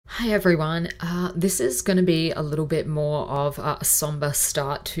Hi everyone. This is going to be a little bit more of a somber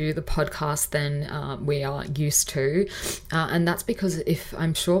start to the podcast than we are used to. And that's because if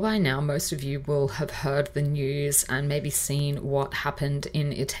I'm sure by now most of you will have heard the news and maybe seen what happened in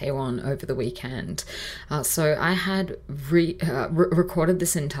Itaewon over the weekend. So I had recorded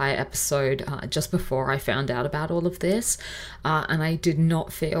this entire episode just before I found out about all of this. And I did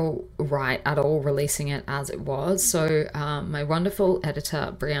not feel right at all releasing it as it was. So my wonderful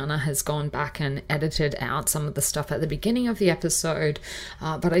editor, Brianna, has gone back and edited out some of the stuff at the beginning of the episode,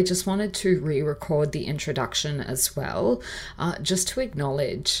 but I just wanted to re-record the introduction as well, just to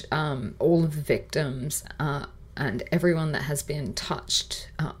acknowledge all of the victims and everyone that has been touched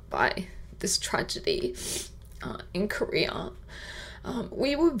by this tragedy in Korea.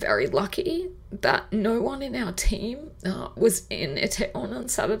 We were very lucky that no one in our team was in Itaewon on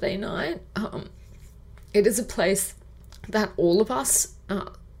Saturday night. It is a place that all of us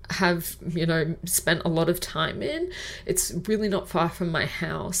have, spent a lot of time in. It's really not far from my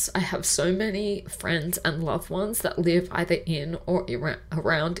house. I have so many friends and loved ones that live either in or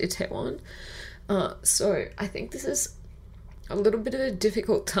around Itaewon. So I think this is a little bit of a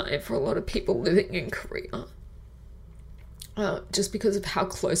difficult time for a lot of people living in Korea. Just because of how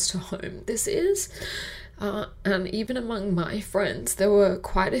close to home this is. And even among my friends, there were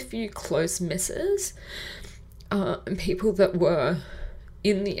quite a few close misses. And people that were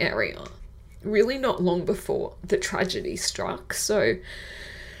in the area really not long before the tragedy struck. So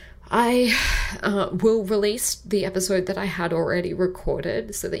I will release the episode that I had already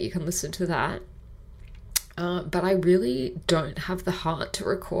recorded so that you can listen to that. But I really don't have the heart to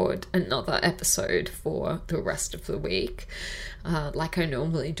record another episode for the rest of the week like I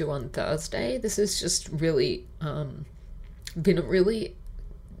normally do on Thursday. This has just really been a really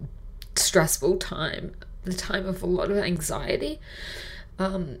stressful time, the time of a lot of anxiety.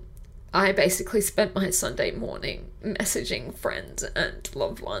 I basically spent my Sunday morning messaging friends and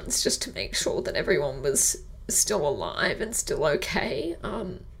loved ones just to make sure that everyone was still alive and still okay.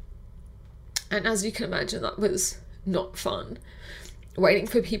 And as you can imagine, that was not fun. Waiting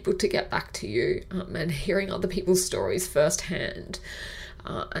for people to get back to you and hearing other people's stories firsthand.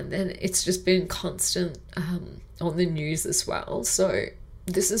 And then it's just been constant on the news as well. So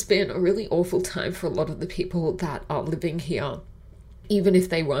this has been a really awful time for a lot of the people that are living here, even if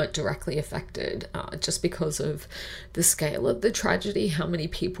they weren't directly affected, just because of the scale of the tragedy, how many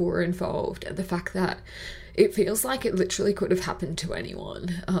people were involved, and the fact that it feels like it literally could have happened to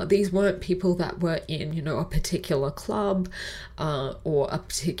anyone. These weren't people that were in, a particular club or a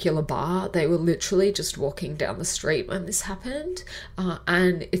particular bar. They were literally just walking down the street when this happened.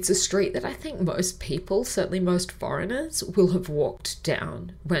 And it's a street that I think most people, certainly most foreigners, will have walked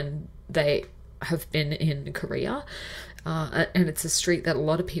down when they have been in Korea. And it's a street that a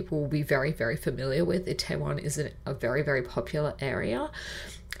lot of people will be very, very familiar with. Itaewon is a very, very popular area.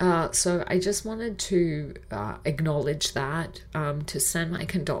 So I just wanted to acknowledge that, to send my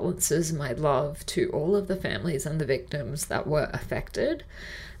condolences, my love to all of the families and the victims that were affected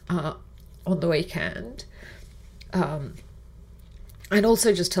on the weekend. And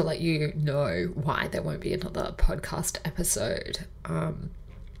also just to let you know why there won't be another podcast episode.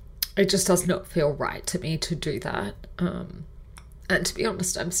 It just does not feel right to me to do that. And to be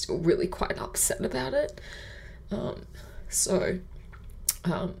honest, I'm still really quite upset about it.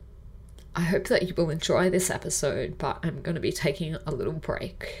 I hope that you will enjoy this episode, but I'm going to be taking a little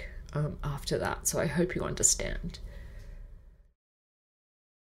break after that, so I hope you understand.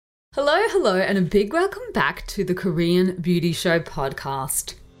 Hello, and a big welcome back to the Korean Beauty Show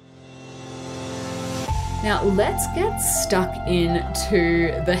podcast. Now, let's get stuck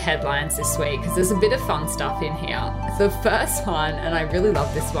into the headlines this week, because there's a bit of fun stuff in here. The first one, and I really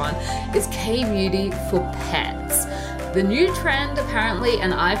love this one, is K-Beauty for pets. The new trend, apparently,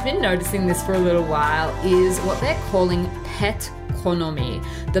 and I've been noticing this for a little while, is what they're calling pet economy,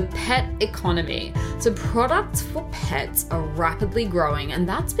 the pet economy. So products for pets are rapidly growing, and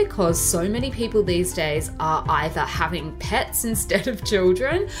that's because so many people these days are either having pets instead of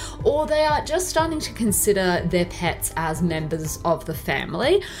children, or they are just starting to consider their pets as members of the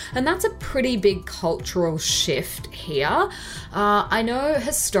family, and that's a pretty big cultural shift here. I know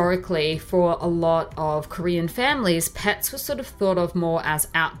historically for a lot of Korean families, pets were sort of thought of more as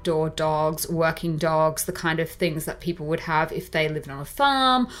outdoor dogs, working dogs, the kind of things that people would have if they lived on a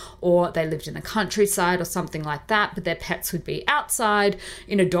farm or they lived in the countryside or something like that, but their pets would be outside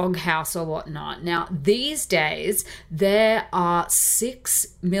in a dog house or whatnot. Now, these days, there are 6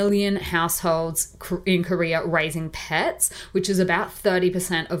 million households in Korea raising pets, which is about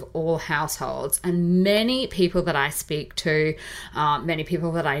 30% of all households. And many people that I speak to, many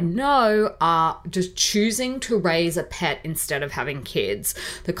people that I know are just choosing to raise a pet instead of having kids.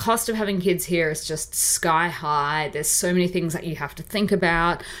 The cost of having kids here is just sky high. There's so many things that you have to think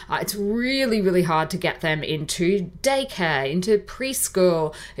about. It's really, really hard to get them into daycare, into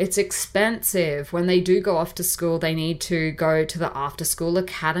preschool. It's expensive. When they do go off to school, they need to go to the after school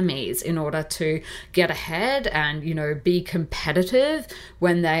academies in order to get ahead and, you know, be competitive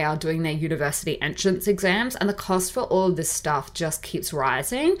when they are doing their university entrance exams. And the cost for all of this stuff just keeps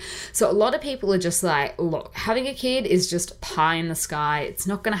rising. So a lot of people are just like, look, having a kid is just pie in the sky. It's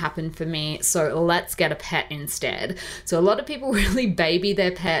not going to happen for me. So let's get a pet instead. So a lot of people really baby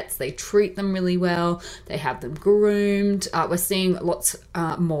their pets. They treat them really well. They have them groomed. We're seeing lots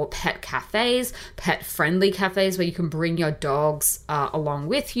more pet cafes, pet-friendly cafes where you can bring your dogs along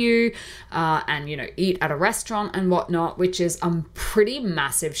with you and, you know, eat at a restaurant and whatnot, which is a pretty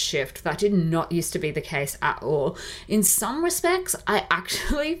massive shift. That did not used to be the case at all. In some respects, I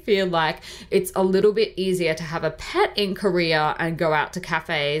actually feel like it's a little bit easier to have a pet in Korea and go out to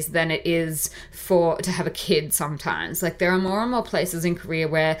cafes than it is to have a kid sometimes. Like, there are more and more places in Korea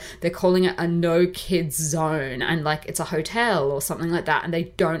where they're calling it a no kids zone, and like it's a hotel or something like that, and they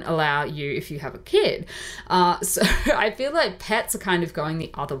don't allow you if you have a kid. So I feel like pets are kind of going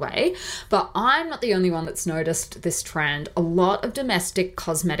the other way, but I'm not the only one that's noticed this trend. A lot of domestic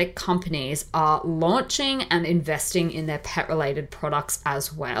cosmetic companies are launching and investing in their pet related products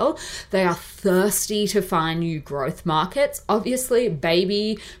as well. They are thirsty to find new growth markets. Obviously,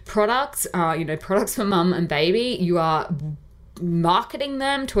 baby products, products for mum and baby, you are marketing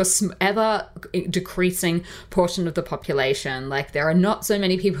them to a ever decreasing portion of the population. Like, there are not so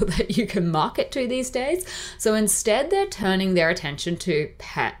many people that you can market to these days. So instead, they're turning their attention to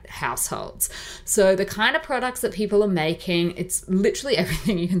pet households. So the kind of products that people are making, it's literally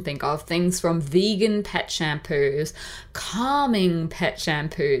everything you can think of. Things from vegan pet shampoos, calming pet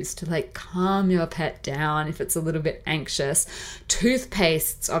shampoos to like calm your pet down if it's a little bit anxious,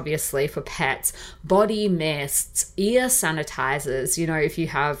 toothpastes, obviously, for pets, body mists, ear sanitizers. You know, if you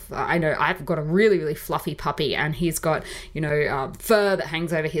have, I know I've got a really, really fluffy puppy and he's got, fur that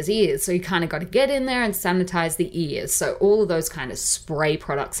hangs over his ears. So you kind of got to get in there and sanitize the ears. So all of those kind of spray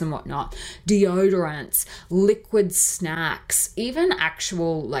products and whatnot, deodorants, liquid snacks, even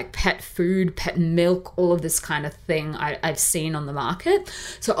actual like pet food, pet milk, all of this kind of thing I've seen on the market.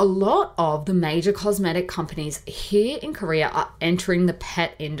 So a lot of the major cosmetic companies here in Korea are entering the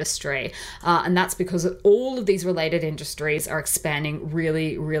pet industry. And that's because all of these related industries are expanding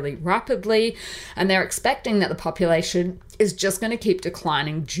really, really rapidly, and they're expecting that the population is just going to keep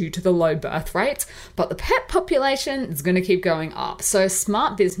declining due to the low birth rates, but the pet population is going to keep going up. So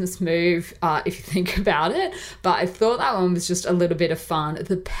smart business move, if you think about it, but I thought that one was just a little bit of fun.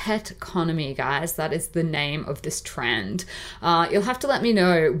 The pet economy, guys, that is the name of this trend. You'll have to let me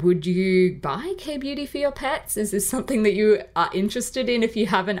know, would you buy K-Beauty for your pets? Is this something that you are interested in if you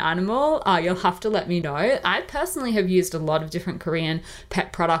have an animal? You'll have to let me know. I personally have used a lot of different Korean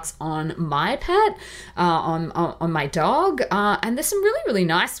pet products on my pet, on my dog, and there's some really, really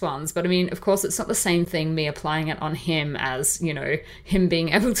nice ones, but I mean, of course, it's not the same thing me applying it on him as, him being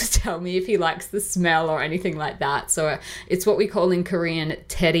able to tell me if he likes the smell or anything like that. So it's what we call in Korean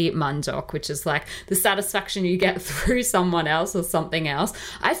teri manjok, which is like the satisfaction you get through someone else or something else.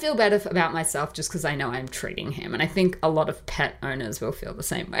 I feel better about myself just because I know I'm treating him, and I think a lot of pet owners will feel the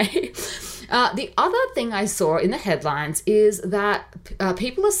same way. The other thing I saw in the headlines is that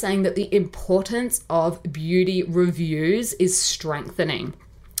people are saying that the importance of beauty reviews is strengthening.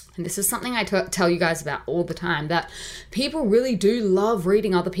 And this is something I tell you guys about all the time, that people really do love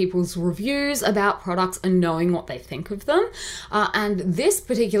reading other people's reviews about products and knowing what they think of them. And this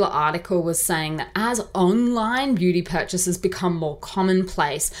particular article was saying that as online beauty purchases become more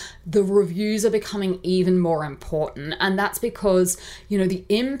commonplace, the reviews are becoming even more important. And that's because, the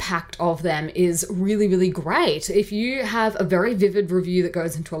impact of them is really, really great. If you have a very vivid review that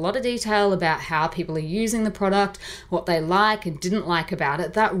goes into a lot of detail about how people are using the product, what they like and didn't like about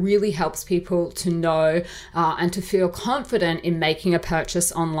it, that really helps people to know and to feel confident in making a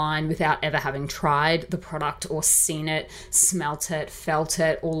purchase online without ever having tried the product or seen it, smelt it, felt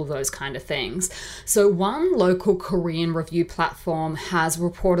it, all of those kind of things. So one local Korean review platform has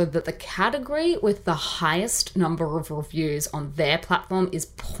reported that the category with the highest number of reviews on their platform is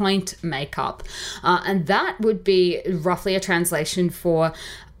point makeup. And that would be roughly a translation for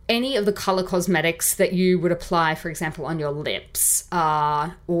any of the color cosmetics that you would apply, for example, on your lips,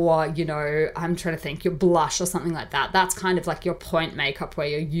 or, you know, I'm trying to think, your blush or something like that. That's kind of like your point makeup where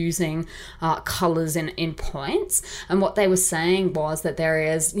you're using colors in points. And what they were saying was that there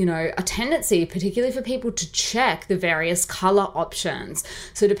is, you know, a tendency, particularly for people, to check the various color options.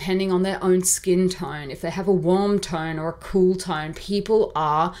 So depending on their own skin tone, if they have a warm tone or a cool tone, people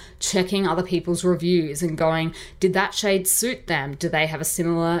are checking other people's reviews and going, did that shade suit them? Do they have a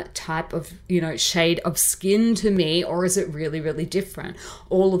similar type of, you know, shade of skin to me, or is it really, really different?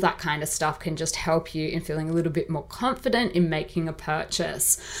 All of that kind of stuff can just help you in feeling a little bit more confident in making a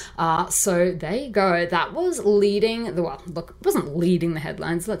purchase. So there you go. That was leading the, well, look, it wasn't leading the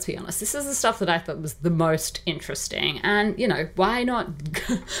headlines, let's be honest. This is the stuff that I thought was the most interesting. And, you know, why not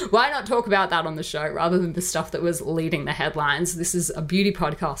talk about that on the show rather than the stuff that was leading the headlines? This is a beauty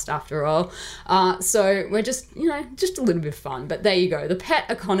podcast after all. So we're just, you know, just a little bit of fun. But there you go. The pet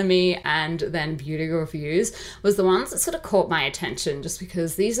economy and then beauty reviews was the ones that sort of caught my attention, just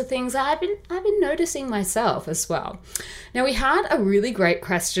because these are things I've been noticing myself as well. Now, we had a really great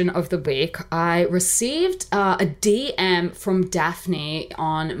question of the week. I received a DM from Daphne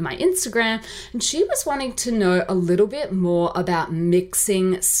on my Instagram, and she was wanting to know a little bit more about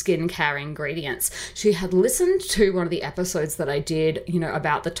mixing skincare ingredients. She had listened to one of the episodes that I did, you know,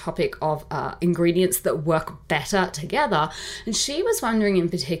 about the topic of ingredients that work better together, and she was wondering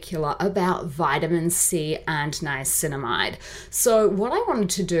in particular about vitamin C and niacinamide. So what I wanted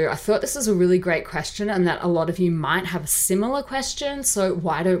to do, I thought this is a really great question and that a lot of you might have a similar question, so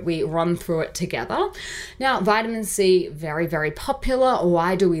why don't we run through it together? Now, vitamin C, very, very popular.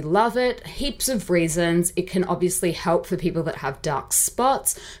 Why do we love it? Heaps of reasons. It can obviously help for people that have dark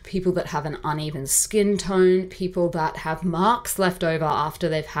spots, people that have an uneven skin tone, people that have marks left over after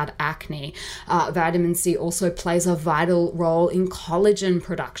they've had acne. Vitamin C also plays a vital role in collagen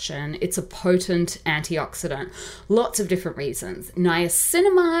production. It's a potent antioxidant. Lots of different reasons.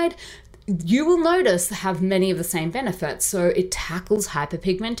 Niacinamide, you will notice, have many of the same benefits. So it tackles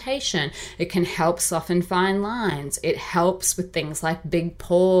hyperpigmentation. It can help soften fine lines. It helps with things like big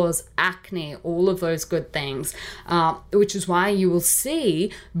pores, acne, all of those good things, which is why you will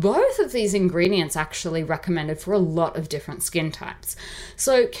see both of these ingredients actually recommended for a lot of different skin types.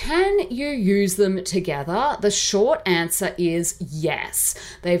 So can you use them together? The short answer is yes.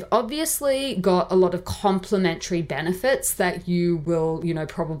 They've obviously got a lot of complementary benefits that you will, you know,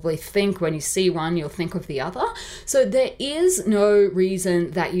 probably think when you see one, you'll think of the other. So there is no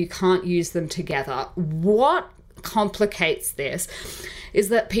reason that you can't use them together. What complicates this is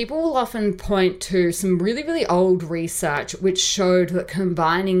that people will often point to some really, really old research which showed that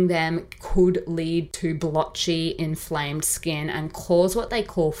combining them could lead to blotchy, inflamed skin and cause what they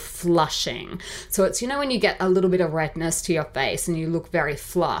call flushing. So it's, you know, when you get a little bit of redness to your face and you look very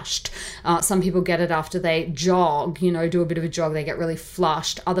flushed. Some people get it after they jog, you know, do a bit of a jog, they get really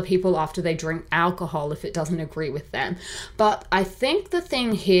flushed. Other people after they drink alcohol, if it doesn't agree with them. But I think the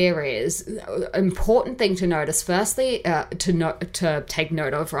thing here is, important thing to notice, firstly, to take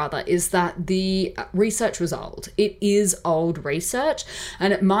note of rather, is that the research was old. It is old research,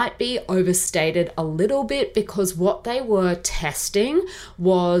 and it might be overstated a little bit because what they were testing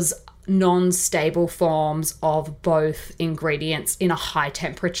was non-stable forms of both ingredients in a high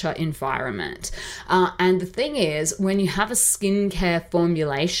temperature environment. And the thing is, when you have a skincare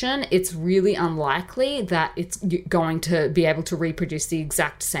formulation, it's really unlikely that it's going to be able to reproduce the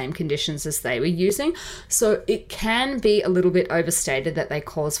exact same conditions as they were using. So it can be a little bit overstated that they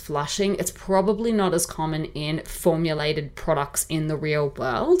cause flushing. It's probably not as common in formulated products in the real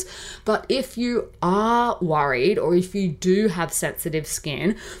world. But if you are worried, or if you do have sensitive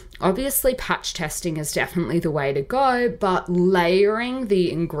skin, obviously patch testing is definitely the way to go, but layering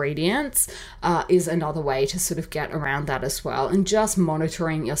the ingredients is another way to sort of get around that as well, and just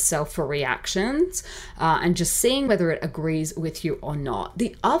monitoring yourself for reactions and just seeing whether it agrees with you or not.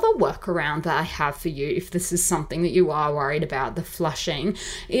 The other workaround that I have for you, if this is something that you are worried about, the flushing,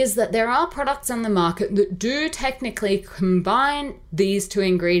 is that there are products on the market that do technically combine these two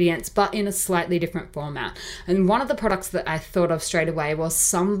ingredients, but in a slightly different format. And one of the products that I thought of straight away was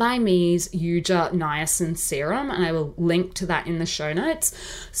Sunbite Siamese Yuja Niacin Serum, and I will link to that in the show notes.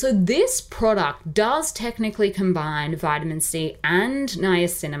 So this product does technically combine vitamin C and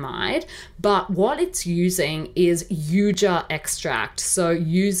niacinamide, but what it's using is Yuja extract. So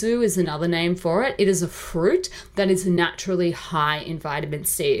yuzu is another name for it. It is a fruit that is naturally high in vitamin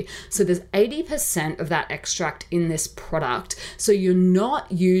C. So there's 80% of that extract in this product. So you're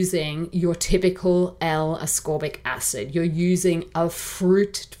not using your typical L-ascorbic acid. You're using a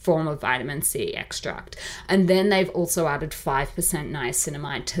fruit form of vitamin C extract. And then they've also added 5%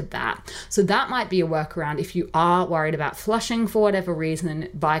 niacinamide to that. So that might be a workaround if you are worried about flushing for whatever reason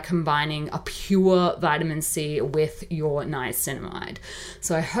by combining a pure vitamin C with your niacinamide.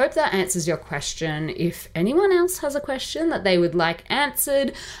 So I hope that answers your question. If anyone else has a question that they would like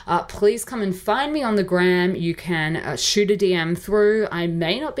answered, please come and find me on the gram. You can shoot a DM through. I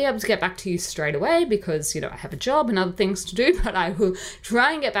may not be able to get back to you straight away because, I have a job and other things to do, but I will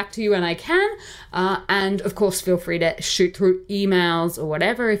try and get back to you when I can. And of course, feel free to shoot through emails or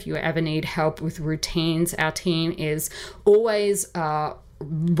whatever if you ever need help with routines. Our team is always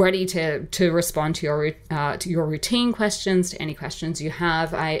ready to respond to your routine questions, to any questions you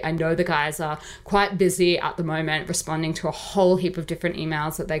have. I know the guys are quite busy at the moment responding to a whole heap of different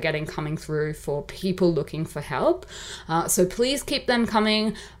emails that they're getting coming through for people looking for help. So please keep them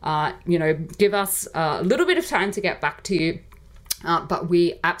coming. Give us a little bit of time to get back to you. But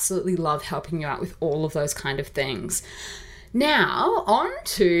we absolutely love helping you out with all of those kind of things. Now, on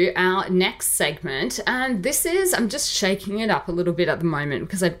to our next segment, and I'm just shaking it up a little bit at the moment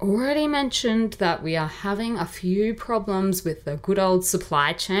because I've already mentioned that we are having a few problems with the good old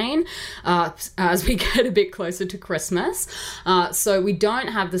supply chain as we get a bit closer to Christmas. So we don't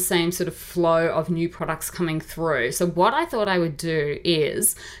have the same sort of flow of new products coming through. So what I thought I would do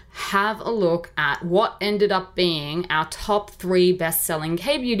is have a look at what ended up being our top 3 best-selling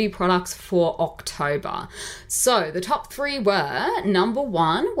K-beauty products for October. So the top 3 were, number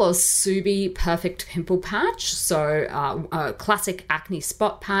 1 was Subi Perfect Pimple Patch. So a classic acne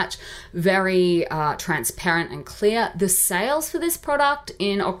spot patch, very transparent and clear. The sales for this product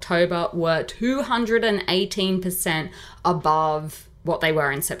in October were 218% above what they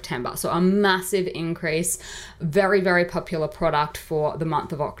were in September. So a massive increase, very, very popular product for the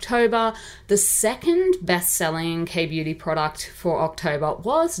month of October. The second best-selling K-beauty product for October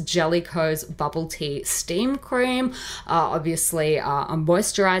was Jellicoe's Bubble Tea Steam Cream. Obviously a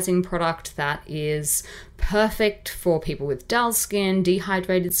moisturizing product that is perfect for people with dull skin,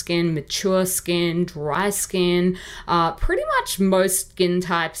 dehydrated skin, mature skin, dry skin, pretty much most skin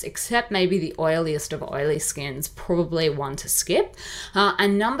types except maybe the oiliest of oily skins, probably one to skip.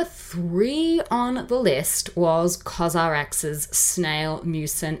 And number 3 on the list was CosRx's Snail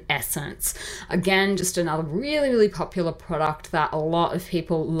Mucin Essence. Again, just another really, really popular product that a lot of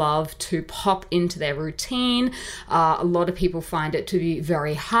people love to pop into their routine. A lot of people find it to be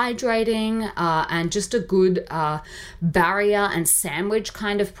very hydrating and just a good barrier and sandwich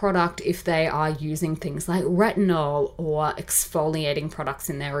kind of product if they are using things like retinol or exfoliating products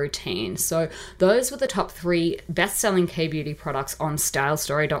in their routine. So those were the top 3 best-selling K-beauty products on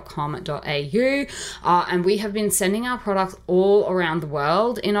stylestory.com.au, and we have been sending our products all around the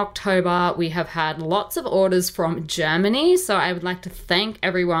world. In October, we have had lots of orders from Germany, so I would like to thank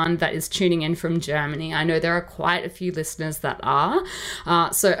everyone that is tuning in from Germany. I know there are quite a few listeners that are,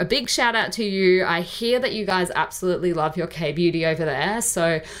 so a big shout out to you. I hear that you guys absolutely love your K-beauty over there,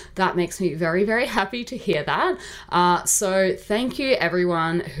 so that makes me very, very happy to hear that. So thank you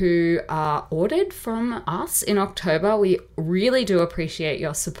everyone who ordered from us in October. We really do appreciate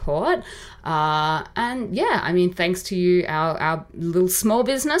your support. And yeah, I mean, thanks to you, our little small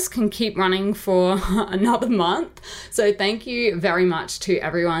business can keep running for another month. So thank you very much to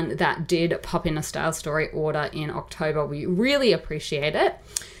everyone that did pop in a Style Story order in October. We really appreciate it.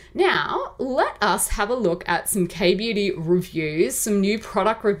 Now, let us have a look at some K-beauty reviews, some new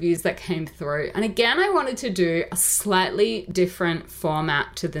product reviews that came through. And again, I wanted to do a slightly different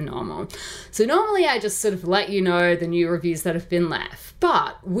format to the normal. So normally I just sort of let you know the new reviews that have been left,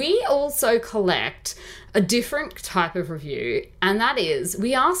 but we also collect a different type of review, and that is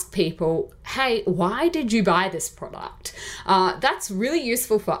we ask people, hey, why did you buy this product? That's really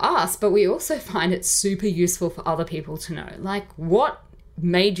useful for us, but we also find it super useful for other people to know. Like, what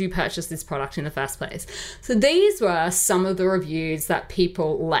made you purchase this product in the first place. So these were some of the reviews that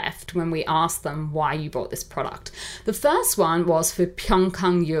people left when we asked them why you bought this product. The first one was for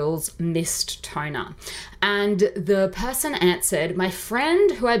Pyeongkang Yul's Mist Toner. And the person answered, my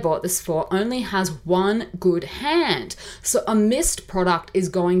friend who I bought this for only has one good hand, so a mist product is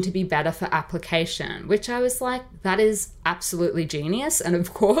going to be better for application, which I was like, that is absolutely genius, and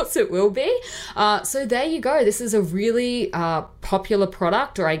of course it will be. So there you go. This is a really popular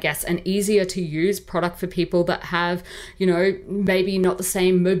product, or I guess an easier to use product for people that have, maybe not the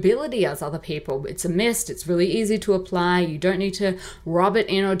same mobility as other people. It's a mist. It's really easy to apply. You don't need to rub it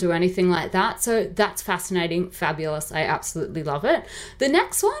in or do anything like that. So that's fascinating, fabulous. I absolutely love it. The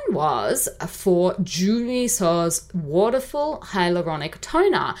next one was for Jumiso's Waterful Hyaluronic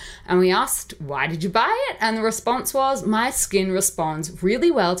Toner. And we asked, why did you buy it? And the response was, my skin responds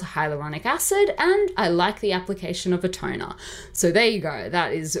really well to hyaluronic acid and I like the application of a toner. So there you go.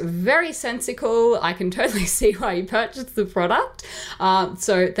 That is very sensical. I can totally see why you purchased the product.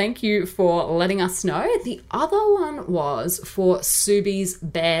 So thank you for letting us know. The other one was for Subi's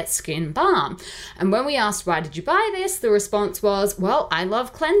Bare Skin Balm. And when we asked, why did you buy this? The response was, well, I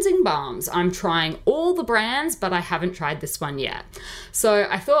love cleansing balms. I'm trying all the brands, but I haven't tried this one yet. So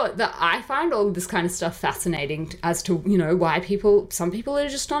I thought that I find all this kind of stuff fascinating as to, why some people are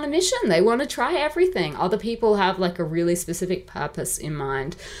just on a mission. They want to try everything. Other people have like a really specific purpose in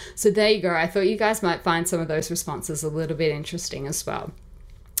mind. So there you go. I thought you guys might find some of those responses a little bit interesting as well.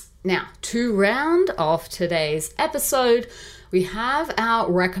 Now, to round off today's episode, we have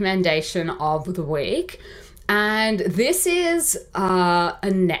our recommendation of the week. And this is a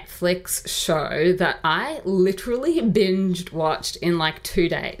Netflix show that I literally binged watched in like 2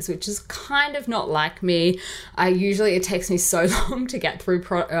 days, which is kind of not like me. It takes me so long to get through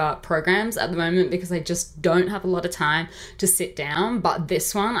programs at the moment because I just don't have a lot of time to sit down. But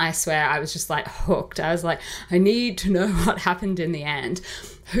this one, I swear, I was just like hooked. I was like, I need to know what happened in the end.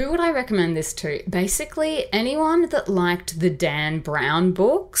 Who would I recommend this to? Basically, anyone that liked the Dan Brown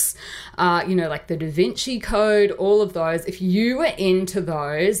books, like the Da Vinci Code, all of those. If you were into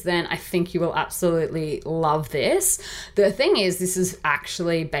those, then I think you will absolutely love this. The thing is, this is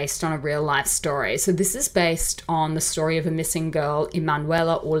actually based on a real life story. So this is based on the story of a missing girl,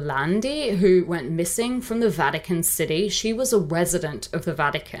 Emanuela Orlandi, who went missing from the Vatican City. She was a resident of the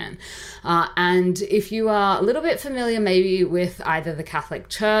Vatican. And if you are a little bit familiar maybe with either the Catholic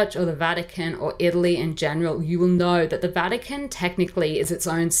Church or the Vatican or Italy in general, you will know that the Vatican technically is its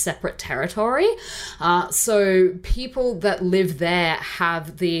own separate territory. So people that live there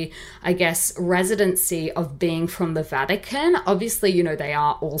have the, residency of being from the Vatican. Obviously, they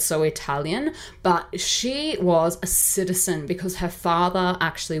are also Italian, but she was a citizen because her father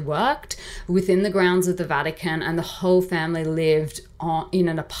actually worked within the grounds of the Vatican and the whole family lived in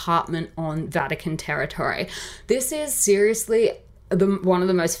an apartment on Vatican territory. This is seriously one of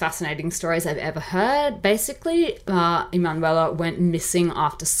the most fascinating stories I've ever heard. Basically, Emanuela went missing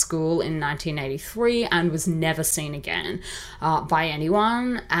after school in 1983 and was never seen again by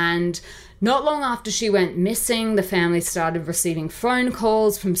anyone. And not long after she went missing, the family started receiving phone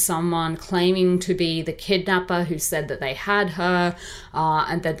calls from someone claiming to be the kidnapper who said that they had her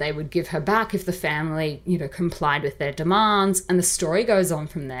and that they would give her back if the family, complied with their demands. And the story goes on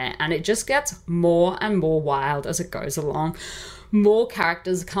from there. And it just gets more and more wild as it goes along. More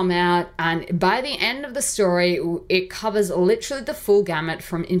characters come out, and by the end of the story, it covers literally the full gamut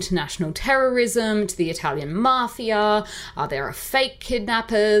from international terrorism to the Italian mafia. There are fake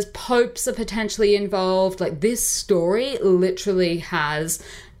kidnappers, popes are potentially involved. Like, this story literally has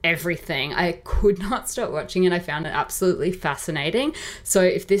everything. I could not stop watching it. I found it absolutely fascinating. So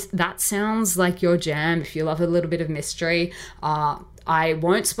if that sounds like your jam, if you love a little bit of mystery, I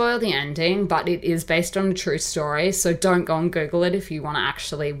won't spoil the ending, but it is based on a true story, so don't go and Google it if you want to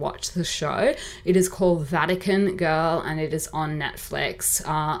actually watch the show. It is called Vatican Girl, and it is on Netflix.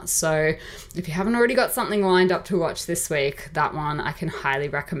 So if you haven't already got something lined up to watch this week, that one I can highly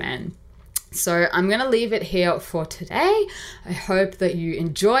recommend. So I'm going to leave it here for today. I hope that you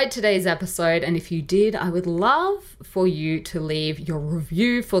enjoyed today's episode. And if you did, I would love for you to leave your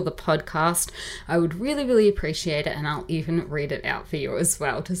review for the podcast. I would really, really appreciate it. And I'll even read it out for you as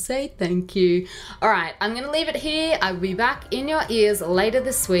well to say thank you. All right, I'm going to leave it here. I will be back in your ears later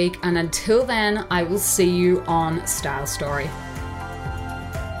this week. And until then, I will see you on Style Story.